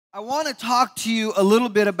I want to talk to you a little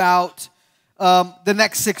bit about the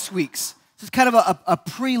next 6 weeks. This is kind of a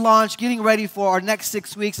pre-launch, getting ready for our next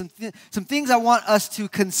 6 weeks, and some things I want us to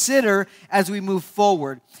consider as we move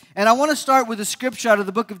forward. And I want to start with a scripture out of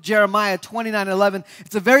the book of Jeremiah 29:11.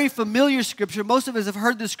 It's a very familiar scripture. Most of us have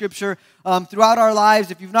heard this scripture throughout our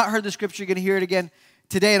lives. If you've not heard the scripture, you're going to hear it again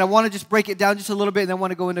today. And I want to just break it down just a little bit, and then I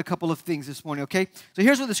want to go into a couple of things this morning, okay? So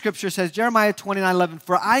here's what the scripture says, Jeremiah 29:11.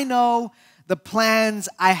 For I know the plans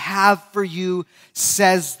I have for you,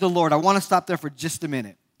 says the Lord. I want to stop there for just a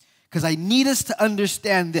minute, because I need us to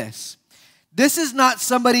understand this. This is not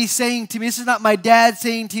somebody saying to me, this is not my dad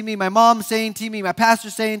saying to me, my mom saying to me, my pastor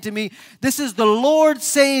saying to me. This is the Lord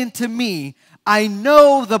saying to me, I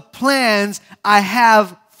know the plans I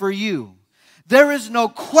have for you. There is no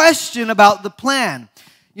question about the plan.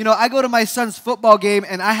 You know, I go to my son's football game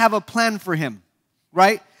and I have a plan for him,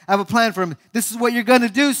 right? I have a plan for him. This is what you're going to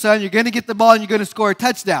do, son. You're going to get the ball and you're going to score a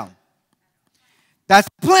touchdown. That's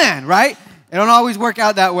the plan, right? It don't always work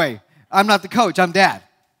out that way. I'm not the coach. I'm dad,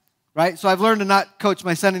 right? So I've learned to not coach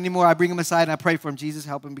my son anymore. I bring him aside and I pray for him. Jesus,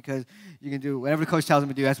 help him, because you can do whatever the coach tells him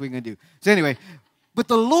to do. That's what you're going to do. So anyway, but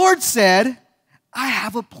the Lord said, I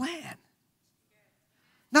have a plan.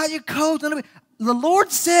 Not your coach. The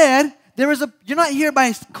Lord said, you're not here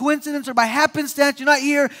by coincidence or by happenstance. You're not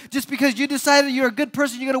here just because you decided you're a good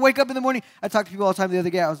person. You're going to wake up in the morning. I talk to people all the time. The other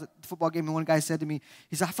day, I was at the football game, and one guy said to me,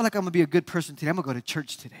 he said, I feel like I'm going to be a good person today. I'm going to go to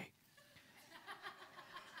church today.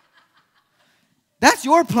 That's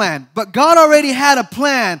your plan, but God already had a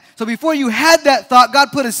plan. So before you had that thought, God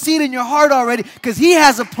put a seed in your heart already, because He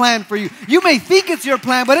has a plan for you. You may think it's your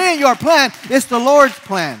plan, but it ain't your plan. It's the Lord's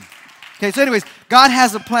plan. Okay, so anyways, God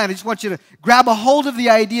has a plan. I just want you to grab a hold of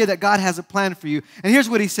the idea that God has a plan for you. And here's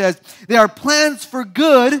what He says. They are plans for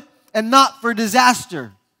good and not for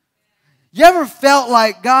disaster. You ever felt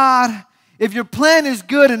like, God, if your plan is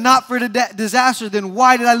good and not for disaster, then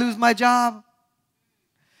why did I lose my job?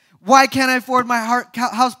 Why can't I afford my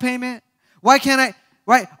house payment? Why can't I,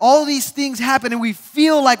 right? All these things happen and we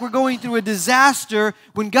feel like we're going through a disaster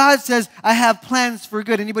when God says, I have plans for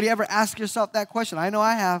good. Anybody ever ask yourself that question? I know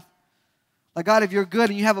I have. Like, God, if you're good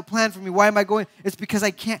and you have a plan for me, why am I going? It's because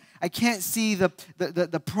I can't see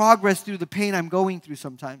the progress through the pain I'm going through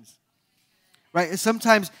sometimes. Right?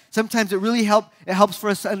 Sometimes it really helps for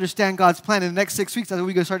us to understand God's plan. In the next 6 weeks, that's when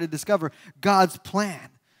we're going to start to discover God's plan.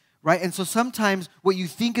 Right? And so sometimes what you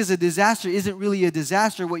think is a disaster isn't really a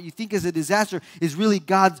disaster. What you think is a disaster is really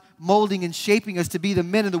God's molding and shaping us to be the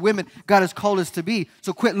men and the women God has called us to be.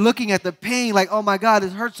 So quit looking at the pain like, oh my God,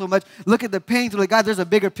 it hurts so much. Look at the pain through like, God, there's a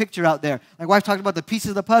bigger picture out there. My wife talked about the pieces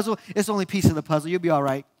of the puzzle. It's only a piece of the puzzle. You'll be all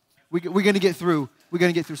right. We're going to get through. We're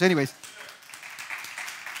going to get through. So anyways,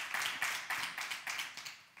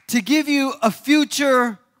 to give you a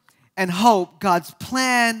future and hope, God's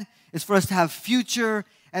plan is for us to have future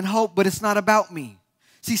and hope, but it's not about me.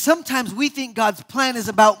 See, sometimes we think God's plan is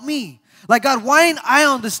about me. Like, God, why ain't I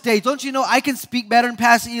on the stage? Don't you know I can speak better than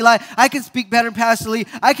Pastor Eli? I can speak better than Pastor Lee.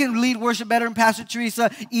 I can lead worship better than Pastor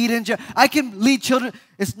Teresa, Eden. I can lead children.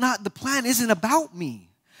 It's not, the plan isn't about me.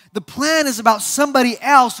 The plan is about somebody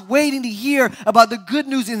else waiting to hear about the good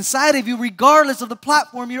news inside of you, regardless of the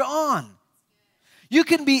platform you're on. You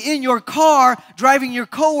can be in your car driving your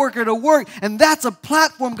coworker to work, and that's a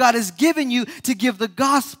platform God has given you to give the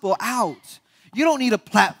gospel out. You don't need a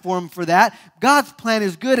platform for that. God's plan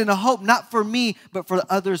is good and a hope, not for me, but for the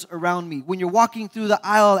others around me. When you're walking through the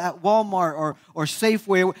aisle at Walmart or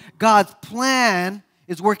Safeway, God's plan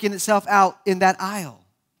is working itself out in that aisle.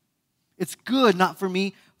 It's good, not for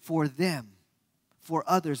me, for them, for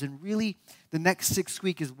others. And really, the next 6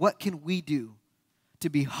 weeks is what can we do to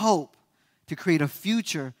be hope, to create a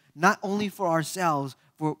future, not only for ourselves,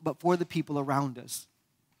 but for the people around us.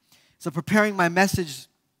 So preparing my message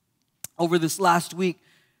over this last week,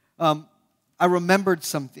 I remembered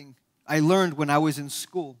something I learned when I was in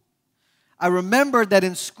school. I remembered that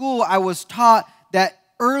in school I was taught that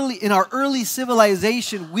in our early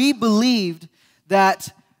civilization, we believed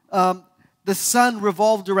that the sun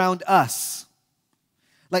revolved around us.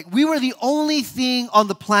 Like, we were the only thing on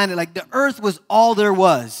the planet. Like, the earth was all there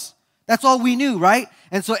was. That's all we knew, right?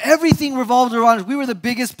 And so everything revolved around us. We were the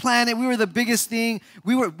biggest planet. We were the biggest thing.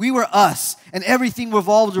 We were us, and everything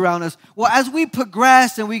revolved around us. Well, as we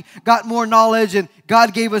progressed and we got more knowledge and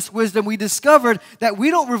God gave us wisdom, we discovered that we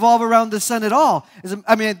don't revolve around the sun at all.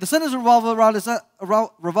 I mean, the sun doesn't revolve around us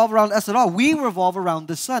at all. We revolve around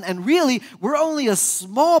the sun. And really, we're only a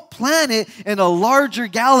small planet in a larger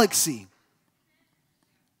galaxy.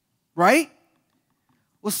 Right?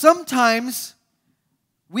 Well, sometimes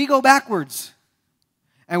we go backwards,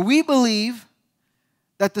 and we believe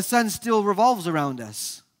that the sun still revolves around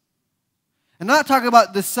us. I'm not talking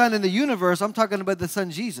about the sun in the universe. I'm talking about the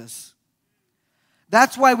Son, Jesus.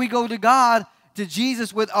 That's why we go to God, to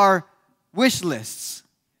Jesus, with our wish lists.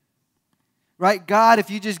 Right? God,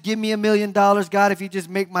 if you just give me $1 million. God, if you just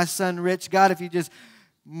make my son rich. God, if you just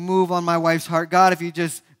move on my wife's heart. God, if you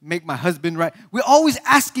just make my husband right. We're always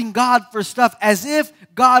asking God for stuff as if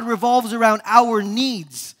God revolves around our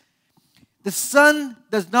needs. The sun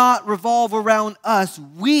does not revolve around us.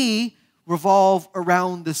 We revolve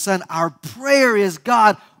around the sun. Our prayer is,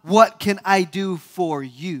 God, what can I do for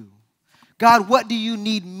you? God, what do you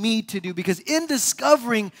need me to do? Because in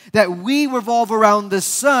discovering that we revolve around the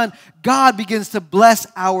sun, God begins to bless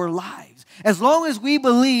our lives. As long as we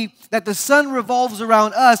believe that the sun revolves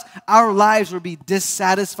around us, our lives will be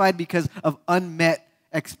dissatisfied because of unmet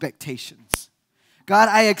expectations. God,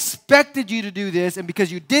 I expected you to do this, and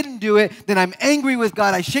because you didn't do it, then I'm angry with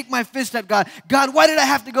God. I shake my fist at God. God, why did I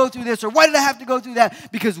have to go through this? Or why did I have to go through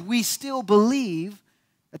that? Because we still believe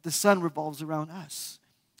that the sun revolves around us.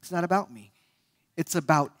 It's not about me. It's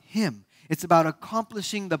about Him. It's about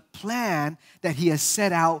accomplishing the plan that He has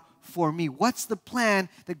set out for me. What's the plan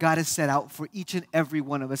that God has set out for each and every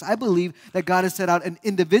one of us? I believe that God has set out an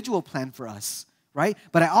individual plan for us, right?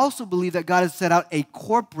 But I also believe that God has set out a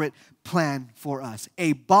corporate plan for us,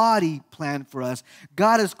 a body plan for us.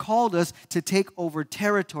 God has called us to take over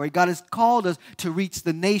territory. God has called us to reach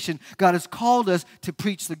the nation. God has called us to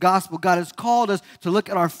preach the gospel. God has called us to look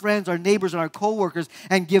at our friends, our neighbors, and our coworkers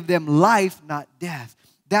and give them life, not death.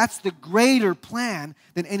 That's the greater plan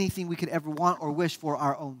than anything we could ever want or wish for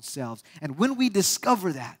our own selves. And when we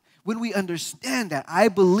discover that, when we understand that, I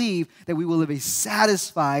believe that we will live a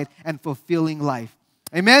satisfied and fulfilling life.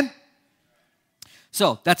 Amen?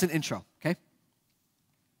 So, that's an intro, okay?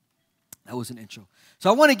 That was an intro. So,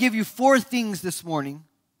 I want to give you 4 things this morning.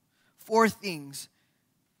 4 things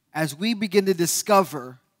as we begin to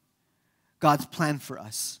discover God's plan for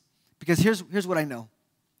us. Because here's what I know.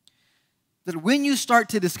 That when we start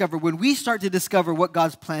to discover what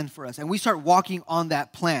God's plan for us, and we start walking on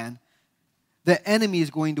that plan, the enemy is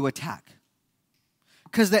going to attack.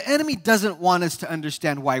 Because the enemy doesn't want us to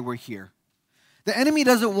understand why we're here. The enemy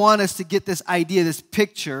doesn't want us to get this idea, this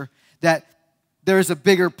picture, that there is a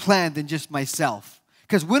bigger plan than just myself.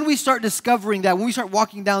 Because when we start discovering that, when we start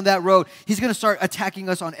walking down that road, he's going to start attacking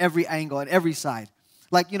us on every angle, on every side.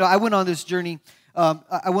 Like, I went on this journey. You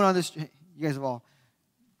guys have all,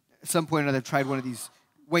 at some point or another, tried one of these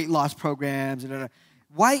weight loss programs.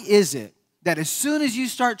 Why is it that as soon as you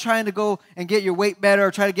start trying to go and get your weight better or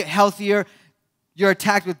try to get healthier, you're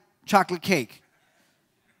attacked with chocolate cake?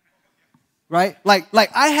 Right? Like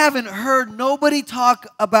I haven't heard nobody talk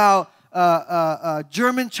about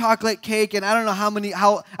German chocolate cake, and I don't know how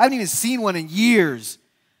I haven't even seen one in years.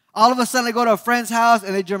 All of a sudden, I go to a friend's house,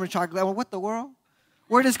 and they German chocolate. Well, what the world?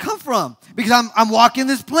 Where did this come from? Because I'm walking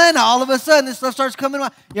this plan, all of a sudden, this stuff starts coming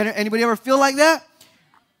on. Anybody ever feel like that?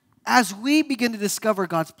 As we begin to discover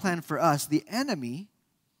God's plan for us, the enemy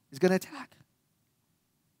is going to attack.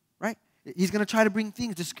 Right? He's going to try to bring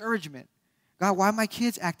things, discouragement. God, why are my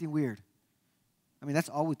kids acting weird? I mean, that's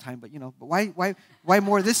all the time, but but why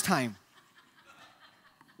more this time?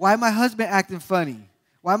 Why my husband acting funny?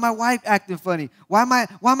 Why my wife acting funny? Why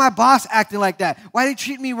my boss acting like that? Why they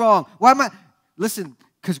treat me wrong? Listen,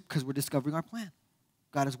 because we're discovering our plan.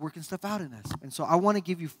 God is working stuff out in us. And so I want to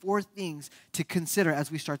give you 4 things to consider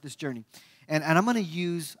as we start this journey. And I'm going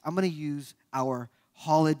to use our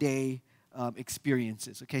holiday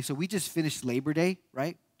experiences. Okay, so we just finished Labor Day,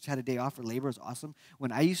 right? Just had a day off for Labor. It was awesome.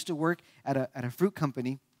 When I used to work at a fruit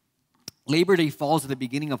company, Labor Day falls at the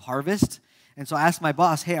beginning of harvest. And so I asked my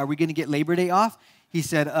boss, hey, are we going to get Labor Day off? He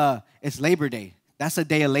said, it's Labor Day. That's a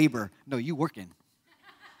day of labor. No, you working.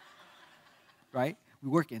 Right? We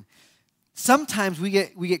working. Sometimes we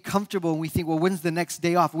get comfortable and we think, well, when's the next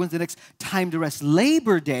day off? When's the next time to rest?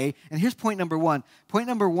 Labor Day, and here's point number 1. Point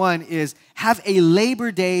number 1 is have a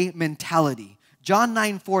Labor Day mentality. John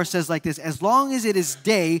 9:4 says like this, as long as it is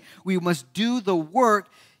day, we must do the work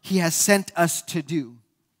He has sent us to do.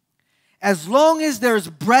 As long as there's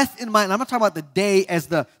breath in my, and I'm not talking about the day as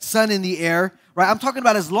the sun in the air, right? I'm talking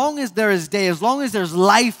about as long as there is day, as long as there's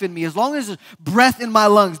life in me, as long as there's breath in my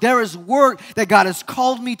lungs, there is work that God has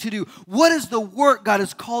called me to do. What is the work God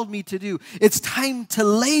has called me to do? It's time to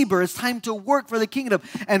labor. It's time to work for the kingdom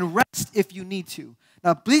and rest if you need to.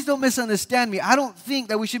 Now, please don't misunderstand me. I don't think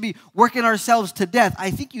that we should be working ourselves to death. I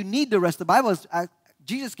think you need to rest. The Bible,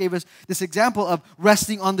 Jesus gave us this example of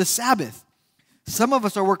resting on the Sabbath. Some of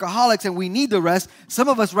us are workaholics and we need to rest. Some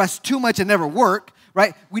of us rest too much and never work,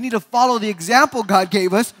 right? We need to follow the example God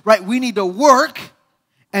gave us, right? We need to work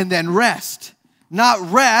and then rest.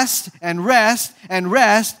 Not rest and rest and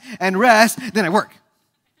rest and rest, then I work.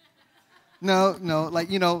 No, like,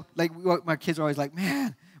 like my kids are always like,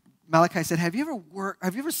 man, Malachi said, have you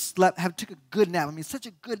ever slept, took a good nap? I mean, such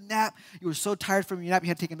a good nap. You were so tired from your nap, you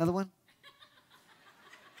had to take another one?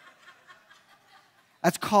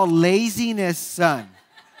 That's called laziness, son.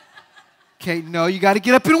 Okay, no, you got to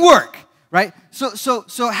get up and work, right?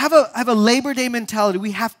 So have a Labor Day mentality.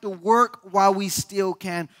 We have to work while we still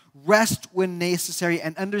can, rest when necessary,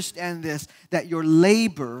 and understand this, that your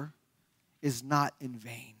labor is not in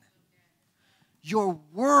vain. Your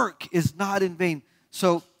work is not in vain.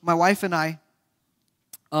 So my wife and I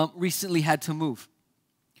recently had to move.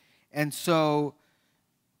 And so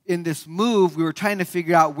in this move, we were trying to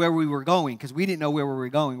figure out where we were going because we didn't know where we were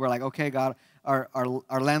going. We're like, okay, God, our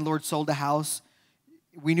landlord sold a house.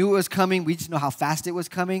 We knew it was coming. We just know how fast it was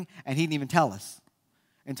coming, and he didn't even tell us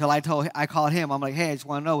until I called him. I'm like, hey, I just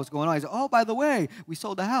want to know what's going on. He said, oh, by the way, we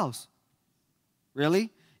sold the house. Really?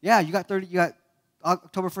 Yeah, you got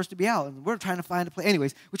October 1st to be out, and we're trying to find a place.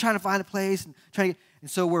 Anyways, we're trying to find a place and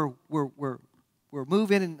so we're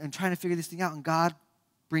moving and trying to figure this thing out, and God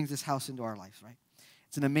brings this house into our lives, right?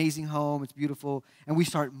 It's an amazing home. It's beautiful, and we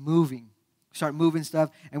start moving. We start moving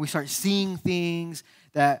stuff, and we start seeing things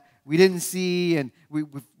that we didn't see, and we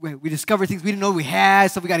discover things we didn't know we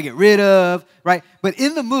had, stuff we got to get rid of, right? But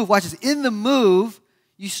in the move, watch this, in the move,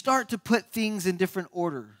 you start to put things in different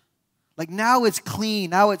order. Like now it's clean,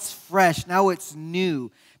 now it's fresh, now it's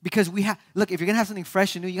new. Because look, if you're going to have something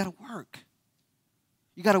fresh and new, you got to work.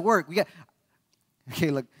 You got to work.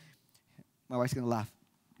 Okay, look, my wife's going to laugh.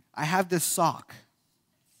 I have this sock.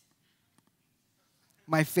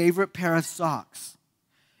 My favorite pair of socks.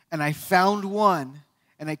 And I found one,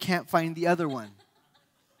 and I can't find the other one.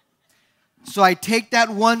 So I take that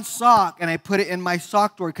one sock, and I put it in my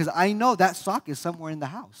sock drawer because I know that sock is somewhere in the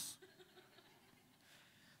house.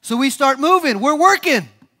 So we start moving. We're working.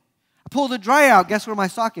 I pull the dryer out. Guess where my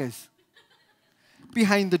sock is?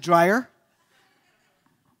 Behind the dryer.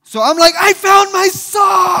 So I'm like, I found my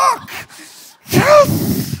sock!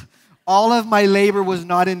 Yes! All of my labor was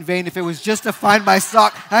not in vain. If it was just to find my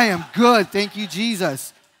sock, I am good. Thank you,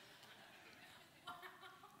 Jesus.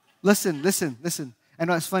 Listen. I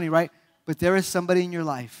know it's funny, right? But there is somebody in your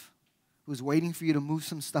life who's waiting for you to move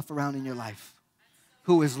some stuff around in your life,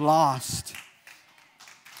 who is lost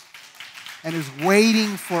and is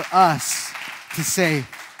waiting for us to say,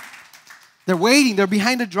 they're waiting. They're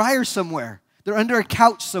behind a dryer somewhere. They're under a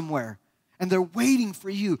couch somewhere. And they're waiting for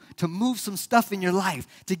you to move some stuff in your life,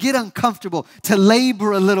 to get uncomfortable, to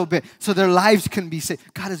labor a little bit so their lives can be saved.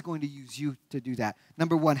 God is going to use you to do that.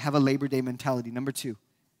 Number one, have a Labor Day mentality. Number two,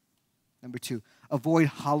 avoid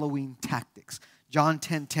Halloween tactics. John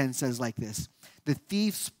 10:10 says like this, the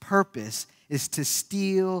thief's purpose is to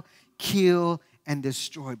steal, kill, and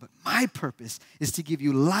destroy. But my purpose is to give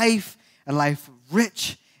you life, a life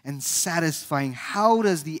rich and satisfying. How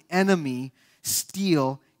does the enemy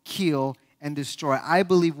steal, kill, and destroy? I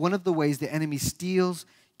believe one of the ways the enemy steals,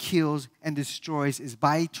 kills, and destroys is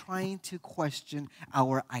by trying to question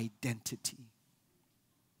our identity.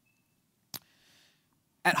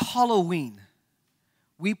 At Halloween,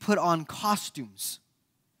 we put on costumes.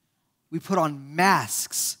 We put on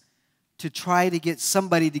masks to try to get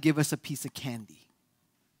somebody to give us a piece of candy.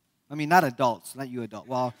 I mean, not adults, not you adults.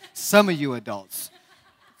 Well, some of you adults.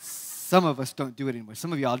 Some of us don't do it anymore.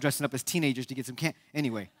 Some of y'all are dressing up as teenagers to get some candy.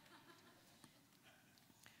 Anyway.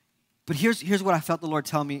 But here's what I felt the Lord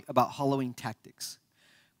tell me about Halloween tactics.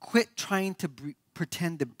 Quit trying to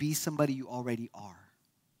pretend to be somebody you already are.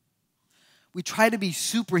 We try to be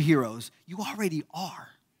superheroes. You already are.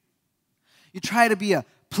 You try to be a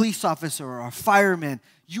police officer or a fireman.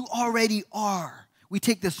 You already are. We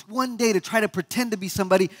take this one day to try to pretend to be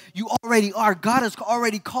somebody you already are. God has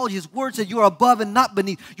already called you. His word said you are above and not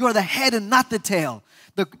beneath. You are the head and not the tail.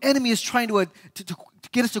 The enemy is trying to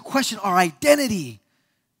get us to question our identity.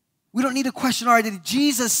 We don't need to question our identity.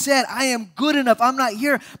 Jesus said, I am good enough. I'm not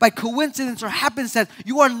here by coincidence or happenstance.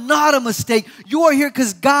 You are not a mistake. You are here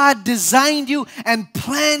because God designed you and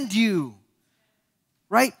planned you.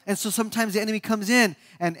 Right? And so sometimes the enemy comes in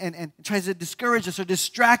and tries to discourage us or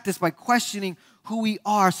distract us by questioning who we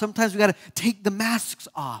are. Sometimes we got to take the masks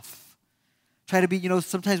off. Try to be,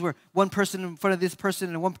 sometimes we're one person in front of this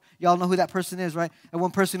person, and y'all know who that person is, right? And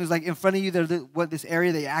one person who's like in front of you, they're this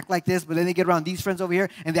area, they act like this, but then they get around these friends over here,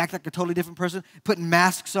 and they act like a totally different person, putting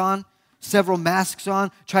masks on, several masks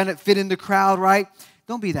on, trying to fit in the crowd, right?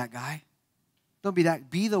 Don't be that guy. Don't be that.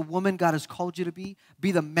 Be the woman God has called you to be.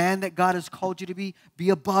 Be the man that God has called you to be. Be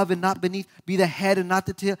above and not beneath. Be the head and not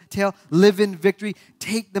the tail. Live in victory.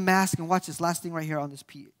 Take the mask, and watch this last thing right here on this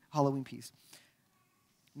Halloween piece.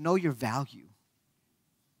 know your value.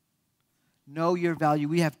 Know your value.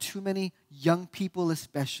 We have too many young people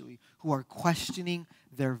especially who are questioning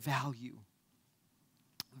their value.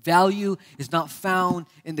 Value is not found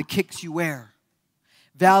in the kicks you wear.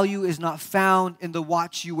 Value is not found in the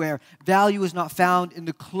watch you wear. Value is not found in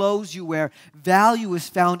the clothes you wear. Value is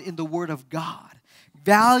found in the Word of God.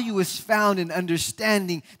 Value is found in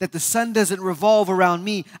understanding that the sun doesn't revolve around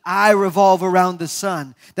me. I revolve around the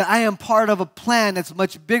sun. That I am part of a plan that's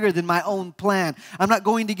much bigger than my own plan. I'm not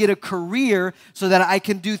going to get a career so that I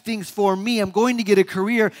can do things for me. I'm going to get a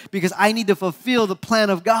career because I need to fulfill the plan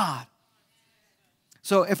of God.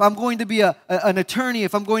 So if I'm going to be an attorney,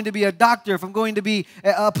 if I'm going to be a doctor, if I'm going to be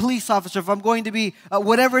a police officer, if I'm going to be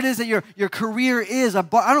whatever it is that your career is, I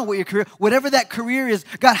don't know what your career, whatever that career is,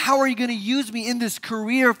 God, how are you going to use me in this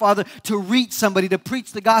career, Father, to reach somebody, to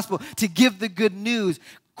preach the gospel, to give the good news?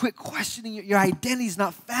 Quit questioning your identity is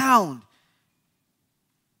not found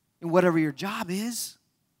in whatever your job is.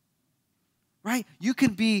 Right? You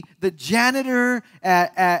can be the janitor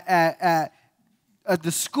at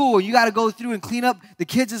the school. You got to go through and clean up the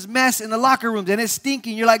kids' mess in the locker rooms, and it's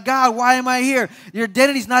stinking. You're like, God, why am I here? Your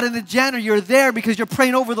identity's not in the janitor. You're there because you're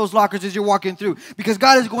praying over those lockers as you're walking through. Because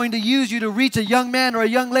God is going to use you to reach a young man or a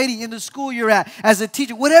young lady in the school you're at as a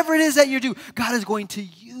teacher. Whatever it is that you do, God is going to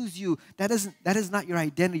use you. That is not your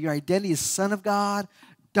identity. Your identity is son of God,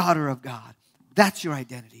 daughter of God. That's your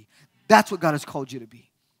identity. That's what God has called you to be.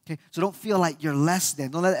 Okay? So don't feel like you're less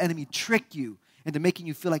than. Don't let the enemy trick you into making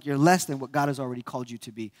you feel like you're less than what God has already called you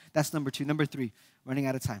to be. That's number 2. Number 3, running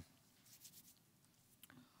out of time.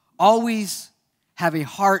 Always have a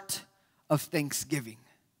heart of thanksgiving.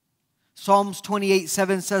 Psalms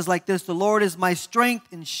 28:7 says like this, the Lord is my strength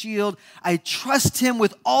and shield. I trust him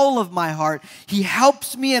with all of my heart. He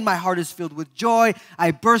helps me and my heart is filled with joy. I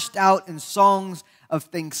burst out in songs of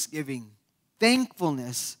thanksgiving.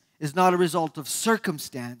 Thankfulness is not a result of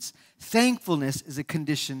circumstance. Thankfulness is a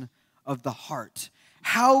condition of the heart.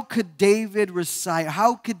 How could David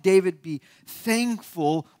be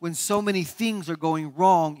thankful when so many things are going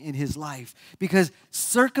wrong in his life? Because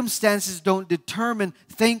circumstances don't determine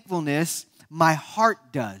thankfulness. My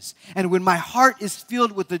heart does. And when my heart is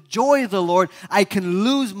filled with the joy of the Lord, I can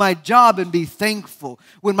lose my job and be thankful.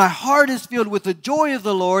 When my heart is filled with the joy of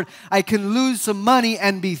the Lord, I can lose some money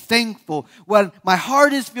and be thankful. When my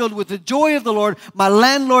heart is filled with the joy of the Lord, my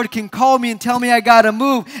landlord can call me and tell me I got to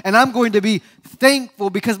move, and I'm going to be thankful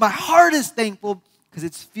because my heart is thankful because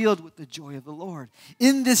it's filled with the joy of the Lord.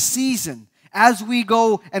 In this season, as we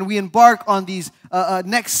go and we embark on these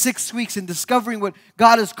next 6 weeks in discovering what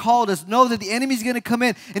God has called us, know that the enemy's going to come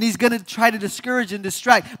in and he's going to try to discourage and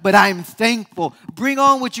distract. But I'm thankful. Bring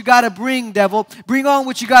on what you got to bring, devil. Bring on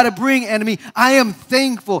what you got to bring, enemy. I am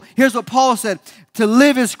thankful. Here's what Paul said. To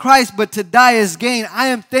live is Christ, but to die is gain. I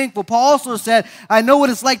am thankful. Paul also said, I know what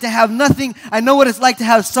it's like to have nothing. I know what it's like to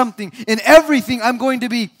have something. In everything, I'm going to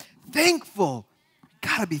be thankful.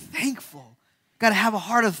 Got to be thankful. Got to have a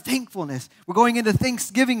heart of thankfulness. We're going into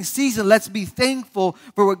Thanksgiving season. Let's be thankful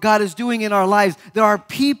for what God is doing in our lives. There are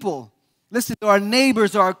people, listen, there are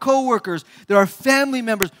neighbors, there are coworkers, there are family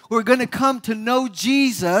members who are going to come to know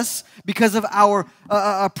Jesus because of our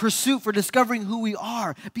pursuit for discovering who we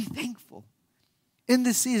are. Be thankful. In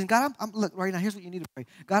this season, God, look, right now, here's what you need to pray.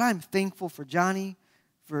 God, I'm thankful for Johnny,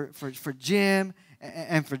 for Jim,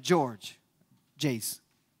 and for George, Jace.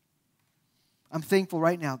 I'm thankful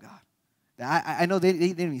right now, God. I know they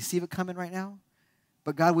didn't even see it coming right now,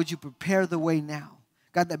 but God, would you prepare the way now?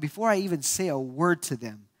 God, that before I even say a word to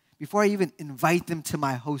them, before I even invite them to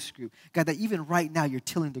my host group, God, that even right now you're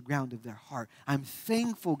tilling the ground of their heart. I'm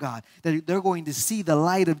thankful, God, that they're going to see the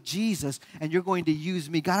light of Jesus and you're going to use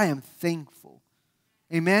me. God, I am thankful.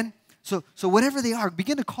 Amen? So whatever they are,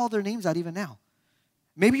 begin to call their names out even now.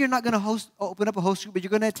 Maybe you're not going to open up a host group, but you're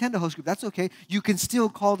going to attend a host group. That's okay. You can still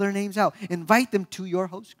call their names out. Invite them to your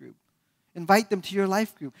host group. Invite them to your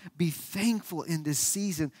life group. Be thankful in this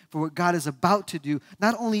season for what God is about to do,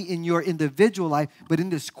 not only in your individual life, but in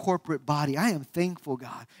this corporate body. I am thankful,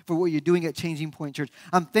 God, for what you're doing at Changing Point Church.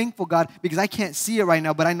 I'm thankful, God, because I can't see it right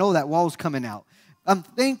now, but I know that wall's coming out. I'm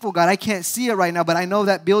thankful, God, I can't see it right now, but I know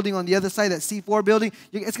that building on the other side, that C4 building,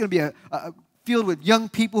 it's going to be a filled with young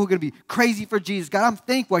people who are going to be crazy for Jesus. God, I'm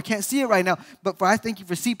thankful. I can't see it right now, but I thank you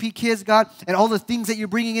for CP Kids, God, and all the things that you're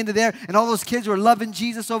bringing into there, and all those kids who are loving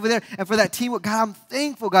Jesus over there, and for that team. God, I'm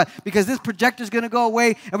thankful, God, because this projector is going to go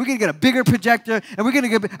away, and we're going to get a bigger projector, and we're going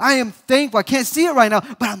to get, I am thankful. I can't see it right now,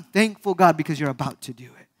 but I'm thankful, God, because you're about to do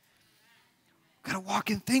it. We've got to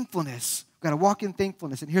walk in thankfulness. We've got to walk in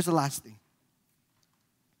thankfulness. And here's the last thing.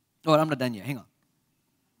 Oh, I'm not done yet. Hang on.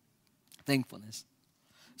 Thankfulness.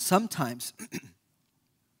 Sometimes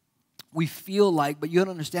we feel like, but you don't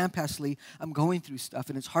understand, Pastor Lee, I'm going through stuff,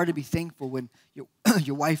 and it's hard to be thankful when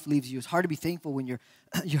your wife leaves you. It's hard to be thankful when your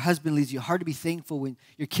husband leaves you. It's hard to be thankful when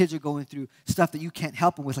your kids are going through stuff that you can't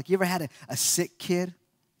help them with. Like, you ever had a sick kid?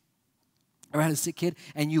 Ever had a sick kid,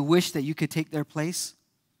 and you wish that you could take their place?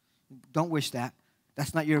 Don't wish that.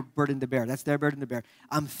 That's not your burden to bear. That's their burden to bear.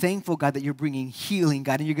 I'm thankful, God, that you're bringing healing,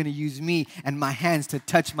 God, and you're going to use me and my hands to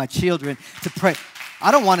touch my children, to pray.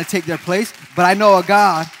 I don't want to take their place, but I know a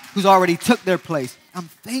God who's already took their place. I'm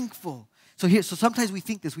thankful. So sometimes we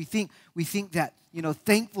think this. We think that,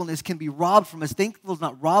 thankfulness can be robbed from us. Thankfulness is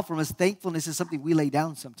not robbed from us. Thankfulness is something we lay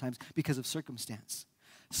down sometimes because of circumstance.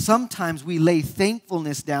 Sometimes we lay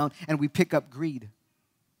thankfulness down and we pick up greed.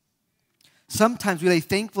 Sometimes we lay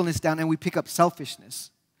thankfulness down and we pick up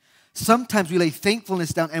selfishness. Sometimes we lay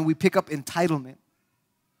thankfulness down and we pick up entitlement.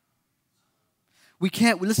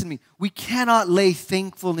 Listen to me, we cannot lay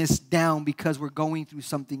thankfulness down because we're going through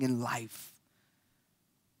something in life.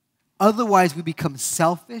 Otherwise, we become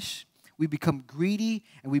selfish, we become greedy,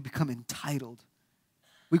 and we become entitled.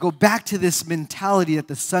 We go back to this mentality that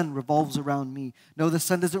the sun revolves around me. No, the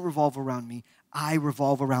sun doesn't revolve around me. I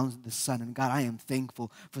revolve around the sun. And God, I am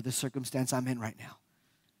thankful for the circumstance I'm in right now.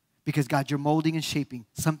 Because God, you're molding and shaping.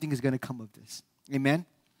 Something is going to come of this. Amen?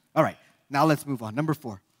 All right, now let's move on. Number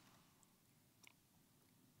 4.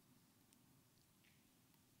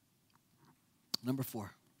 Number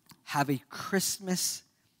 4, have a Christmas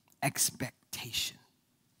expectation.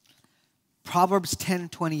 Proverbs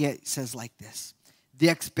 10:28 says like this: the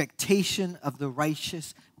expectation of the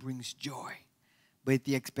righteous brings joy, but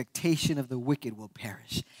the expectation of the wicked will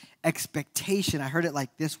perish. Expectation, I heard it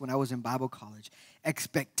like this when I was in Bible college.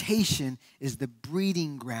 Expectation is the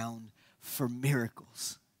breeding ground for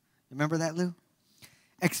miracles. Remember that, Lou?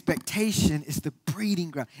 Expectation is the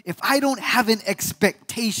breeding ground. If I don't have an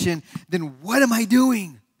expectation, then what am I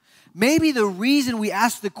doing? Maybe the reason we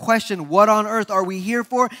ask the question, what on earth are we here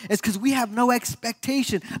for, is because we have no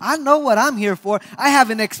expectation. I know what I'm here for. I have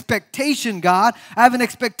an expectation, God. I have an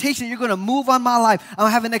expectation you're going to move on my life. I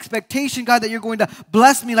have an expectation, God, that you're going to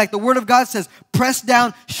bless me like the Word of God says, pressed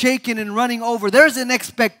down, shaken, and running over. There's an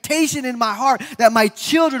expectation in my heart that my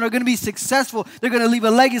children are going to be successful. They're going to leave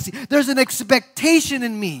a legacy. There's an expectation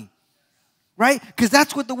in me, right? Because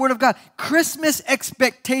that's what the Word of God, Christmas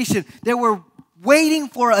expectation. There were waiting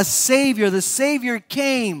for a Savior. The Savior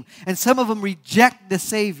came, and some of them reject the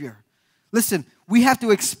Savior. Listen, we have to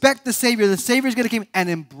expect the Savior. The Savior is going to come and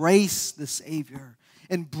embrace the Savior.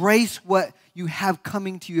 Embrace what you have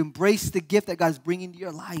coming to you. Embrace the gift that God's bringing to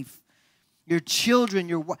your life. Your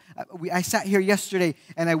children, I sat here yesterday,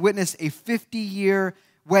 and I witnessed a 50-year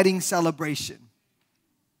wedding celebration.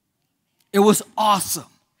 It was awesome.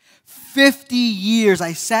 50 years.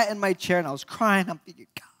 I sat in my chair, and I was crying. I'm thinking,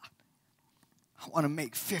 God, I want to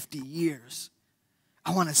make 50 years.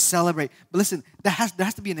 I want to celebrate. But listen, there has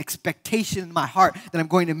to be an expectation in my heart that I'm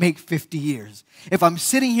going to make 50 years. If I'm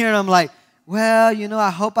sitting here and I'm like, well, I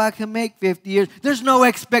hope I can make 50 years. There's no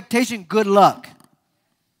expectation. Good luck.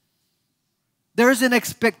 There's an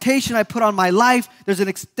expectation I put on my life. There's an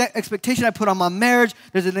expectation I put on my marriage.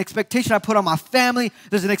 There's an expectation I put on my family.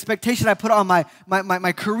 There's an expectation I put on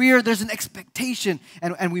my career. There's an expectation.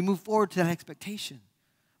 And we move forward to that expectation.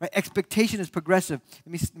 Right? Expectation is progressive.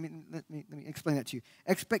 Let me explain that to you.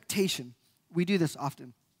 Expectation, we do this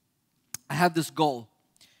often. I had this goal,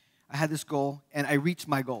 and I reached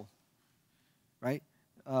my goal. Right?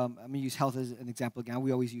 I'm going to use health as an example again.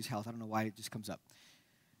 We always use health. I don't know why it just comes up.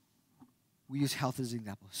 We use health as an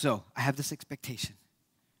example. So I have this expectation.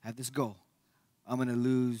 I have this goal. I'm going to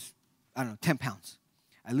lose, 10 pounds.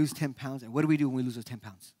 I lose 10 pounds, and what do we do when we lose those 10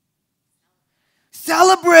 pounds?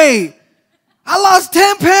 Celebrate! I lost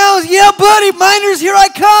 10 pounds. Yeah, buddy, miners, here I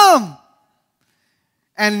come.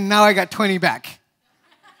 And now I got 20 back.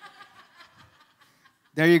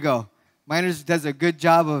 There you go. Miners does a good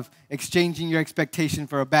job of exchanging your expectation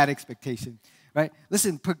for a bad expectation, right?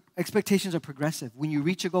 Listen, expectations are progressive. When you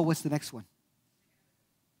reach a goal, what's the next one?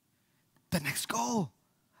 The next goal.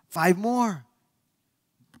 5 more.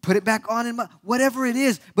 Put it back on, whatever it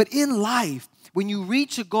is. But in life, when you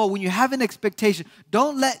reach a goal, when you have an expectation,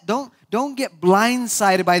 don't get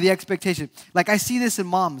blindsided by the expectation. Like I see this in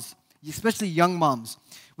moms, especially young moms.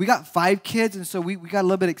 We got 5 kids, and so we got a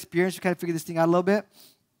little bit of experience. We kind of figured this thing out a little bit.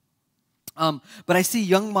 But I see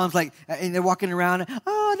young moms and they're walking around,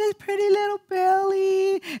 oh, this pretty little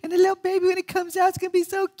belly, and the little baby, when it comes out, it's going to be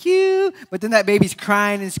so cute. But then that baby's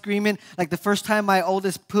crying and screaming. Like the first time my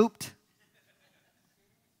oldest pooped,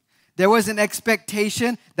 there was an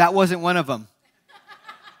expectation. That wasn't one of them.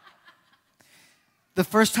 The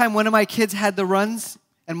first time one of my kids had the runs,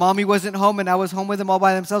 and mommy wasn't home and I was home with them all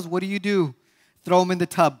by themselves, what do? Throw them in the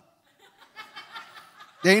tub.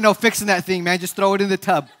 There ain't no fixing that thing, man. Just throw it in the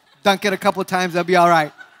tub. Dunk it a couple times, that'll be all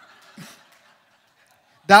right.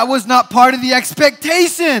 That was not part of the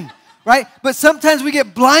expectation, right? But sometimes we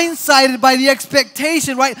get blindsided by the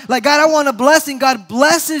expectation, right? Like, God, I want a blessing. God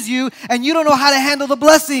blesses you, and you don't know how to handle the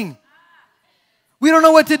blessing. We don't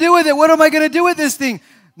know what to do with it. What am I going to do with this thing?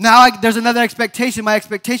 Now there's another expectation. My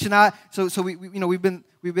expectation. We've been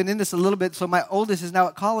in this a little bit. So my oldest is now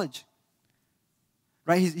at college.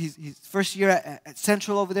 Right, he's first year at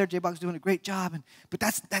Central over there. J-Bog's doing a great job, and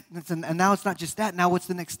now it's not just that. Now what's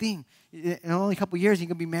the next thing? In only a couple years, he's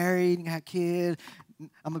gonna be married, and have kids.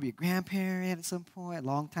 I'm gonna be a grandparent at some point, a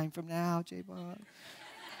long time from now, J-Bog.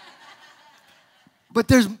 But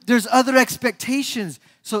there's other expectations.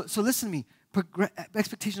 So listen to me.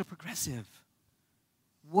 Expectations are progressive.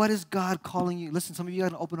 What is God calling you? Listen, some of you are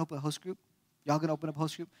gonna open up a host group. Y'all gonna open up a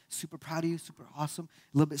host group. Super proud of you. Super awesome.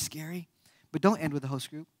 A little bit scary. But don't end with the host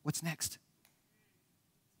group. What's next?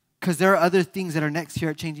 Because there are other things that are next here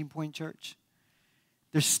at Changing Point Church.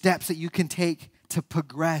 There's steps that you can take to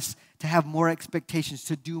progress, to have more expectations,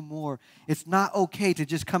 to do more. It's not okay to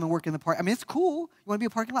just come and work in the park. I mean, it's cool. You want to be a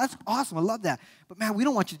parking lot? That's awesome. I love that. But man, we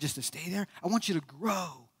don't want you just to stay there. I want you to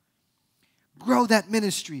grow. Grow that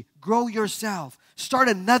ministry. Grow yourself. Start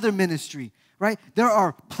another ministry. Right? There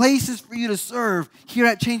are places for you to serve here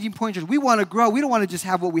at Changing Point Church. We want to grow. We don't want to just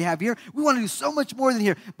have what we have here. We want to do so much more than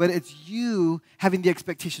here. But it's you having the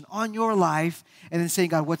expectation on your life and then saying,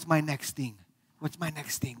 God, what's my next thing? What's my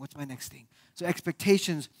next thing? What's my next thing? So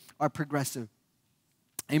expectations are progressive.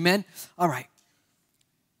 Amen? All right.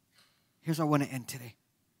 Here's where I want to end today.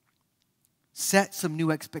 Set some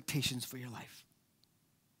new expectations for your life.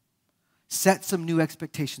 Set some new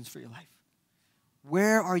expectations for your life.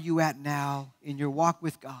 Where are you at now in your walk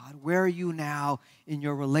with God? Where are you now in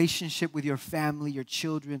your relationship with your family, your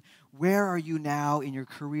children? Where are you now in your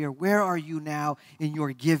career? Where are you now in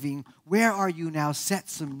your giving? Where are you now?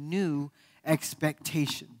 Set some new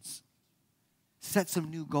expectations. Set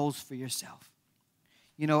some new goals for yourself.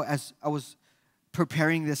 You know, as I was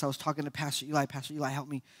preparing this, I was talking to Pastor Eli. Pastor Eli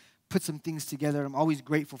helped me put some things together. I'm always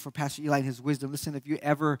grateful for Pastor Eli and his wisdom. Listen, if you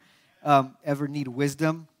ever need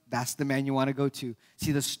wisdom, that's the man you want to go to.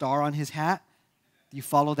 See the star on his hat? You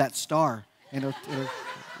follow that star, and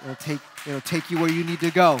it'll take you where you need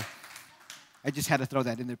to go. I just had to throw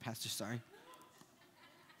that in there, Pastor. Sorry.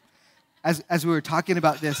 As we were talking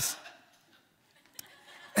about this,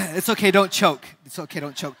 it's okay. Don't choke. It's okay.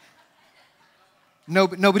 Don't choke.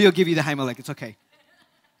 Nobody will give you the Heimlich. It's okay.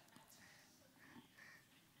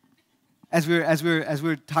 As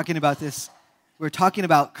we're talking about this. We're talking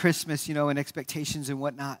about Christmas, you know, and expectations and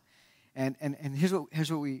whatnot. And here's what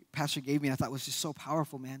Pastor gave me, and I thought was just so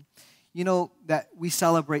powerful, man. You know that we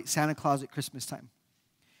celebrate Santa Claus at Christmas time.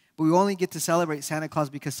 But we only get to celebrate Santa Claus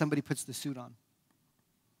because somebody puts the suit on.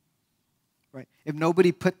 Right? If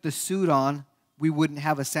nobody put the suit on, we wouldn't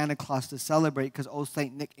have a Santa Claus to celebrate because old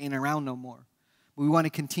Saint Nick ain't around no more. We want to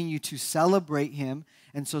continue to celebrate him,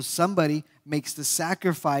 and so somebody makes the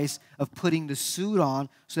sacrifice of putting the suit on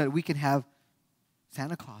so that we can have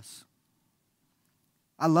Santa Claus.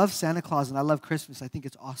 I love Santa Claus and I love Christmas. I think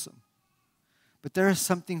it's awesome. But there is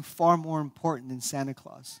something far more important than Santa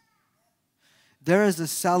Claus. There is a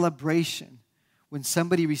celebration when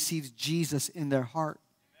somebody receives Jesus in their heart.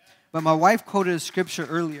 But my wife quoted a scripture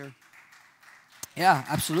earlier. Yeah,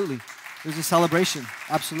 absolutely. There's a celebration.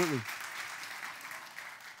 Absolutely.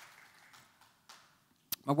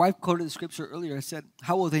 My wife quoted the scripture earlier. I said,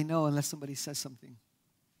 how will they know unless somebody says something?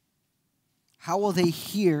 How will they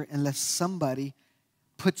hear unless somebody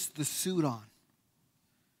puts the suit on?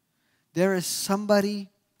 There is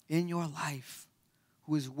somebody in your life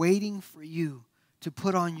who is waiting for you to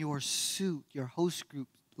put on your suit, your host group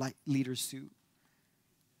leader suit.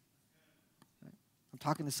 I'm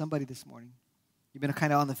talking to somebody this morning. You've been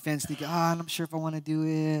kind of on the fence thinking, I'm not sure if I want to do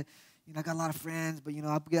it. You know, I got a lot of friends, but, you know,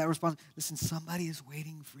 I'll get that response. Listen, somebody is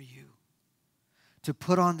waiting for you to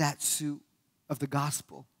put on that suit of the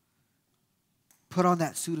gospel. Put on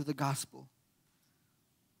that suit of the gospel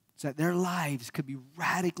so that their lives could be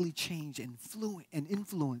radically changed and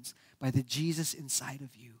influenced by the Jesus inside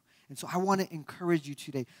of you. And so I want to encourage you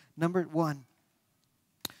today, number one,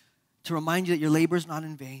 to remind you that your labor is not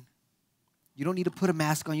in vain. You don't need to put a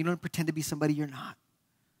mask on. You don't pretend to be somebody you're not.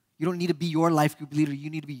 You don't need to be your life group leader. You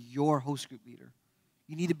need to be your host group leader.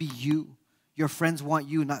 You need to be you. Your friends want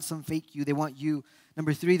you, not some fake you. They want you.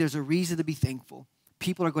 Number three, there's a reason to be thankful.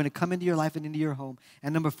 People are going to come into your life and into your home.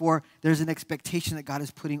 And number four, there's an expectation that God is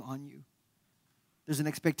putting on you. There's an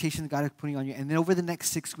expectation that God is putting on you. And then over the next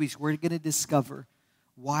 6 weeks, we're going to discover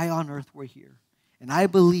why on earth we're here. And I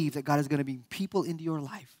believe that God is going to bring people into your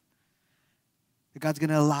life, that God's going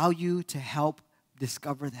to allow you to help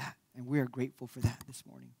discover that. And we are grateful for that this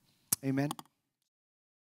morning. Amen.